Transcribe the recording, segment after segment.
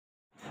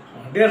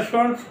Dear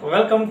students,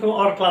 welcome to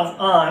our class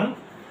on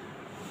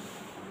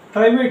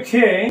climate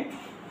change,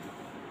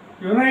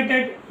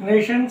 United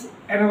Nations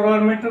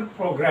Environmental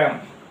Program,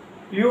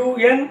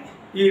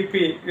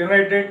 UNEP,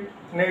 United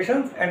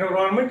Nations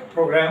Environment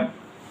Program.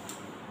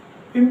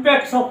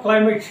 Impacts of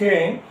climate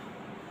change.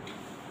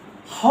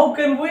 How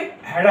can we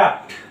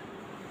adapt?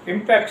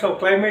 Impacts of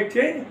climate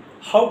change.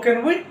 How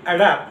can we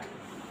adapt?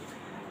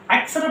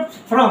 Excerpts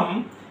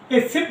from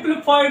a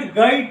simplified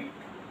guide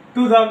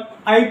to the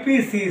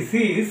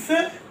IPCC's,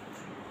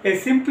 a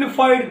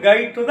simplified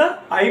guide to the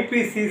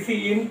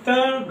IPCC,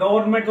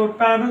 Intergovernmental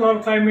Panel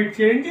on Climate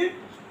Change.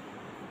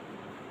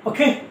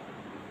 Okay,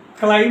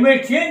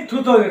 Climate Change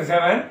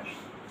 2007,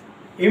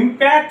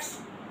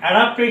 Impacts,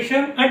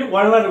 Adaptation and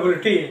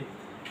Vulnerability.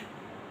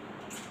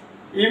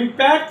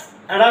 Impacts,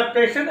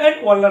 Adaptation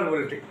and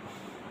Vulnerability.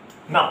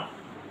 Now,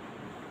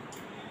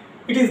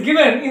 it is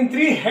given in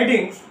three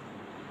headings.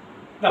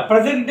 The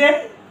present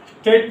day,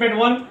 statement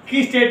 1,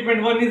 key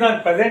statement 1 is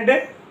on present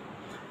day,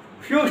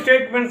 few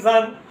statements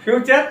on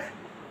future,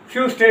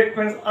 few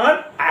statements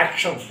on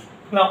actions.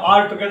 Now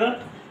altogether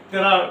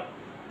there are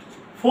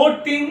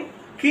 14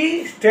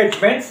 key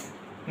statements.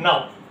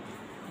 Now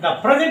the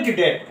present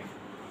day,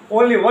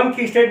 only one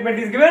key statement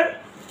is given: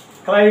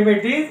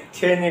 climate is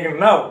changing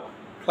now.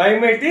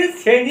 Climate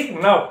is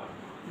changing now.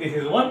 This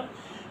is one.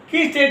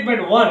 Key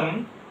statement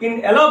 1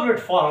 in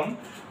elaborate form: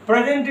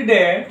 present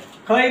day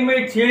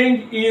climate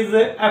change is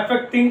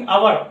affecting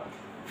our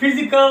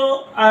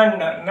physical and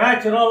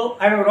natural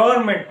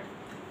environment.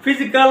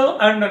 Physical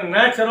and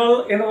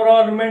natural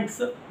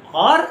environments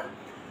are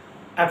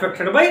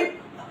affected by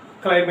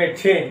climate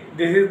change.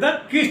 This is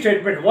the key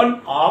statement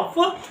 1 of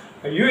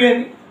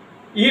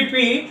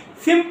UNEP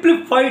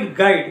simplified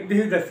guide. This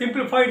is the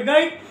simplified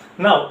guide.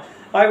 Now,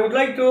 I would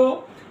like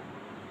to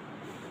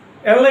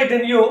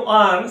enlighten you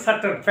on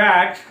certain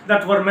facts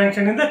that were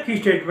mentioned in the key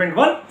statement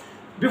 1.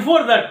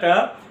 Before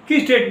that,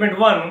 key statement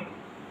 1,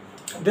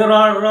 there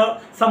are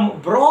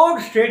some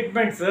broad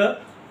statements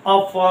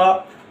of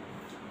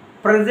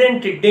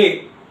present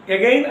day.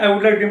 Again, I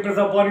would like to impress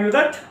upon you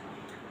that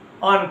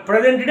on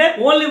present day,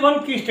 only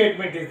one key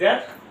statement is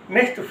there.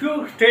 Next,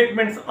 few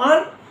statements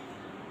on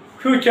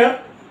future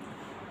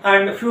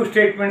and few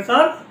statements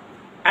on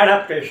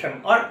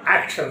adaptation or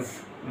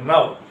actions.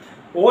 Now,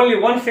 only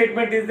one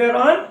statement is there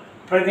on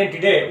present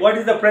day. What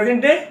is the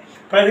present day?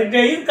 Present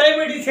day is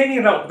climate is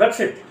changing now. That's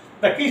it.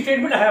 The key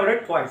statement I have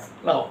read twice.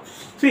 Now,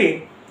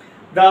 see,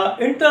 the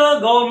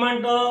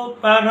Intergovernmental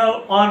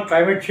Panel on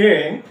Climate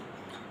Change,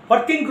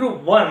 Working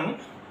Group 1,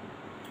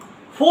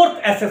 fourth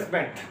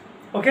assessment,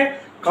 okay,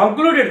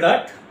 concluded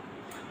that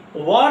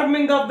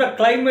warming of the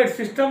climate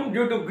system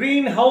due to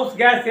greenhouse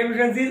gas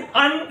emissions is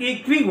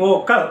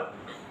unequivocal.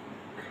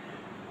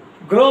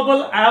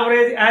 Global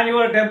average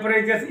annual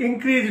temperatures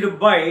increased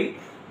by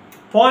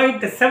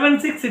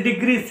 0.76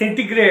 degrees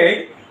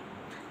centigrade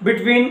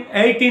between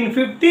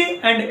 1850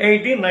 and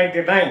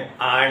 1899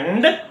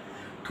 and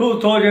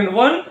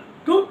 2001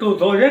 to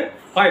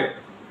 2005.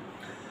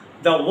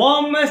 The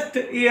warmest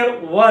year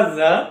was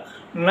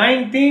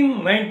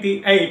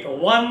 1998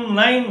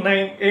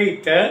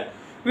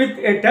 with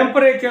a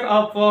temperature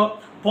of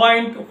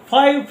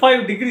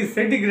 0.55 degrees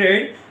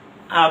centigrade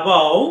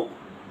above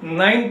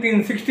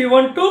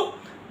 1961 to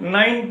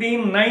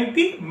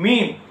 1990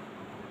 mean.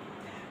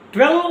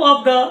 12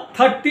 of the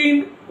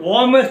 13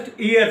 warmest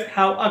years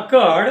have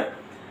occurred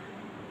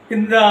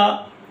in the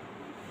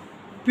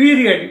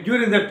period,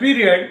 during the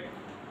period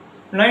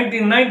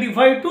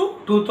 1995 to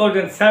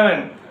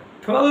 2007.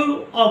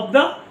 12 of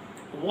the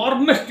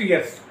warmest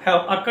years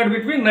have occurred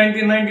between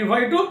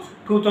 1995 to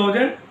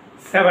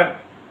 2007.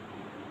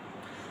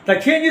 The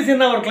changes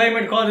in our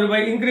climate caused by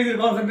increased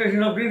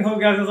concentration of greenhouse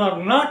gases are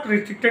not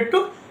restricted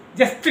to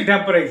just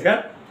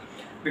temperature.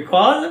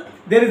 Because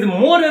there is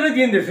more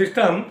energy in the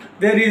system,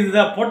 there is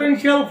the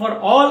potential for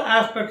all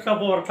aspects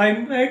of our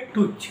climate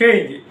to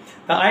change.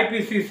 The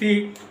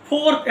IPCC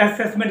fourth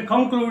assessment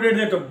concluded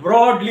that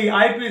broadly,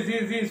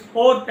 IPCC's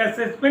fourth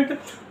assessment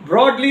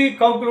broadly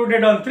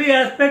concluded on three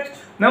aspects.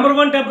 Number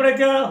 1,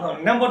 temperature.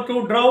 Number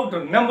 2, drought.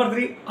 Number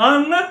 3,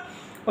 on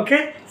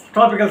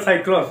tropical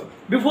cyclones.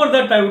 Before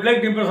that, I would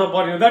like to impress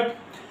upon you that,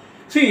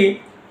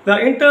 see, the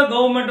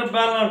Intergovernmental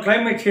Panel on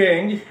Climate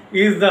Change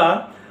is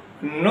the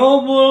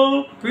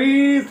Nobel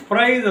Peace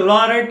Prize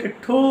Laureate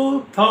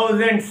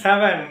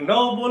 2007.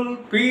 Nobel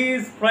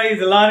Peace Prize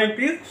Laureate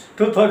is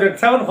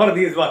 2007 for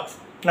these works.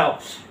 Now,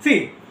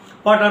 see,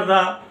 what are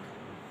the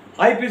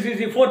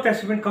IPCC fourth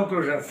assessment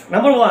conclusions?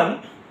 Number 1,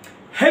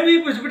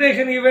 heavy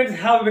precipitation events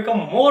have become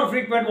more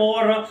frequent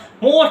over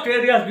most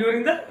areas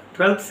during the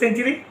 20th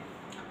century.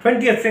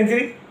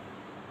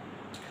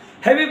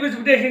 Heavy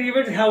precipitation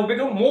events have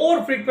become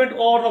more frequent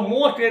over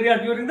most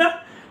areas during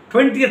the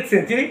 20th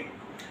century.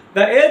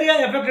 The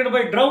area affected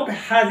by drought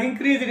has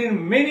increased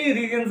in many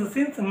regions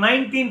since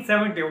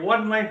 1970.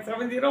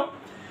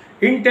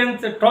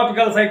 Intense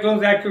tropical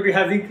cyclones activity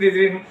has increased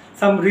in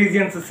some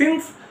regions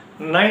since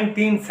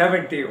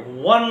 1970.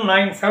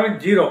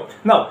 1970.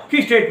 Now,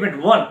 key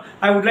statement 1.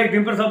 I would like to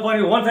impress upon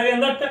you once again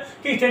that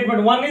key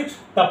statement 1 is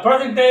the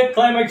present day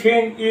climate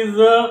change is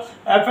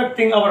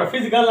affecting our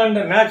physical and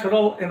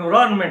natural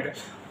environment.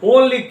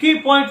 Only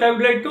key points I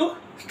would like to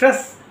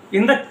stress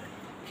in the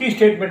key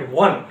statement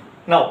 1.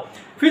 Now,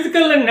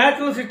 physical and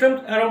natural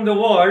systems around the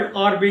world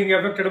are being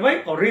affected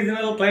by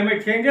regional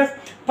climate changes,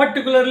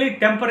 particularly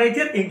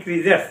temperature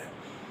increases.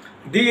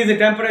 These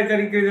temperature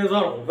increases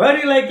are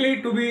very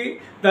likely to be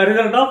the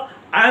result of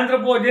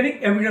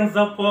anthropogenic emissions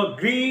of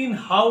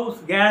greenhouse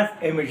gas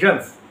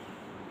emissions.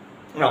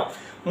 Now,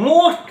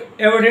 most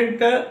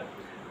evident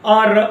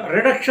are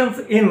reductions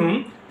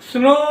in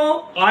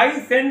snow,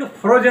 ice and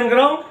frozen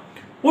ground,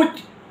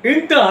 which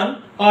in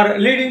turn are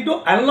leading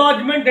to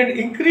enlargement and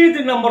increased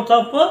numbers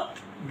of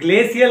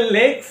glacial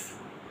lakes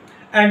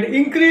and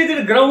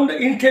increased ground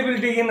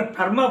instability in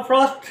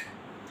permafrost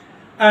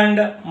and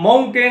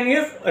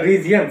mountainous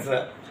regions.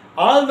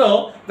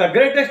 Although the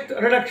greatest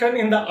reduction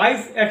in the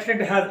ice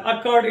extent has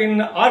occurred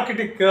in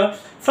Arctic,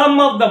 some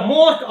of the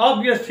most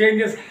obvious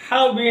changes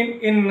have been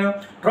in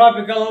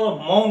tropical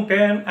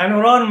mountain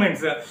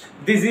environments.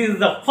 This is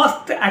the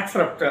first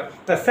excerpt.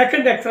 The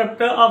second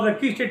excerpt of the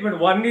key statement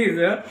 1 is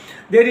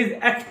there is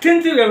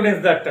extensive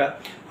evidence that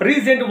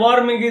recent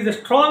warming is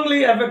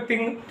strongly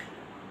affecting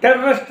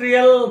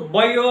terrestrial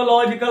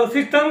biological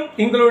system,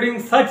 including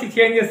such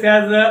changes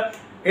as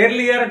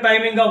earlier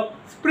timing of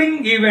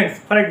spring events,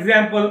 for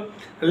example,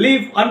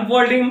 leaf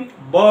unfolding,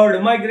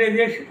 bird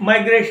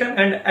migration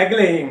and egg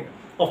laying,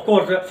 of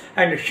course,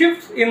 and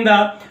shifts in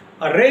the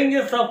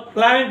ranges of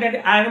plant and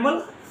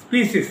animal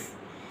species.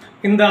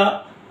 In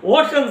the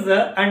oceans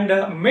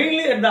and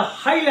mainly at the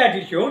high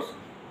latitudes,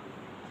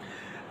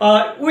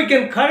 we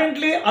can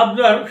currently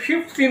observe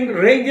shifts in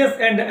ranges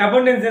and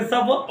abundances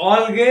of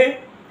algae,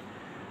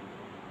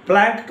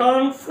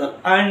 planktons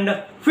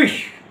and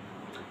fish.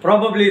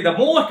 Probably the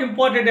most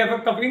important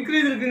effect of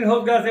increased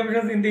greenhouse gas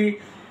emissions in the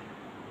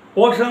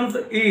oceans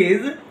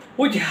is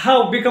which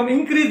have become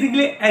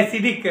increasingly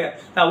acidic.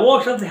 The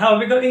oceans have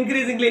become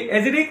increasingly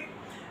acidic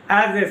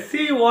as the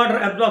seawater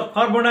absorbs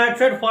carbon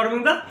dioxide,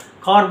 forming the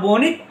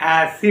carbonic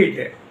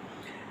acid.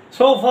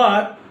 So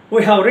far,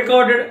 we have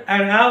recorded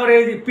an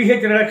average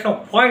pH reduction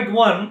of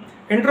 0.1.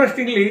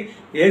 Interestingly,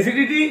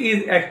 acidity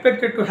is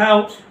expected to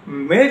have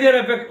major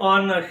effect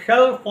on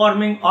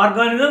shell-forming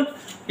organisms,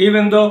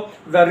 even though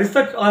the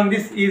research on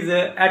this is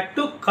yet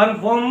to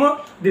confirm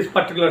this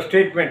particular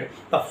statement.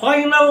 The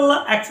final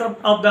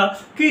excerpt of the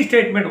key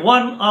statement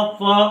 1 of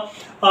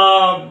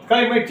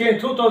climate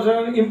change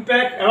 2000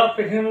 impact,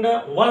 adaptation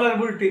and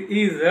vulnerability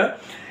is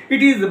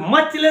it is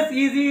much less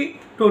easy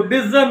to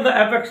discern the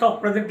effects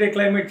of present-day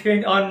climate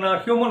change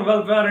on human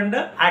welfare and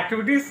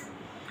activities,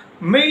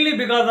 mainly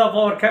because of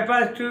our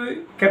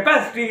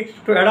capacity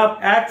to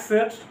adopt acts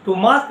to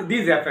mask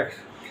these effects.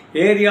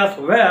 Areas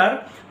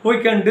where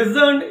we can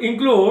discern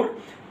include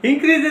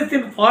increases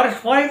in forest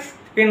fires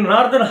in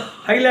northern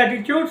high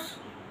latitudes,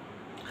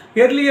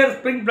 earlier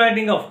spring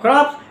planting of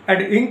crops,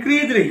 and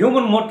increased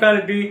human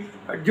mortality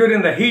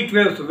during the heat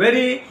waves.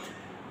 Very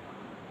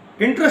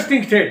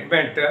interesting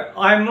statement.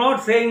 I am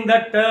not saying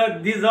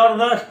that these are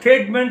the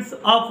statements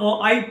of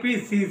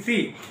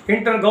IPCC,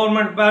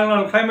 Intergovernmental Panel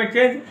on Climate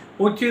Change,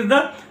 which is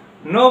the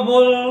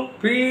Nobel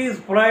Peace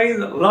Prize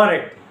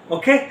laureate,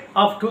 okay,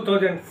 of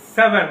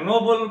 2007,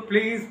 Nobel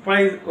Peace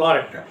Prize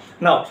laureate.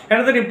 Now,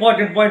 another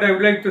important point I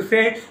would like to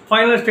say,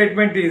 final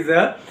statement is,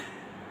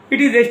 it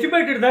is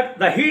estimated that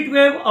the heat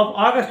wave of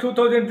August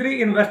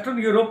 2003 in Western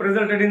Europe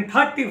resulted in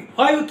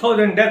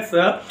 35,000 deaths.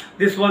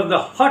 This was the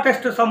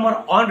hottest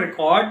summer on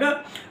record,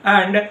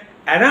 and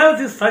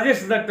analysis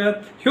suggests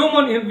that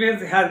human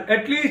influence has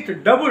at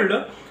least doubled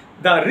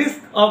the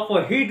risk of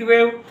a heat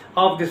wave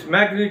of this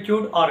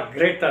magnitude or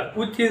greater,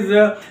 which is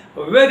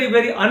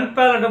very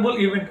unpalatable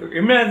even to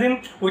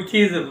imagine, which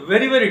is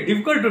very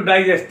difficult to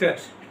digest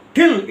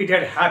till it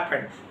had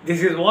happened.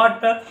 This is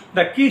what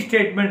the key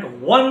statement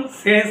 1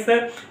 says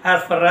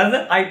as far as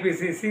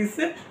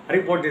IPCC's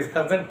report is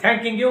concerned.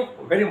 Thanking you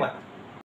very much.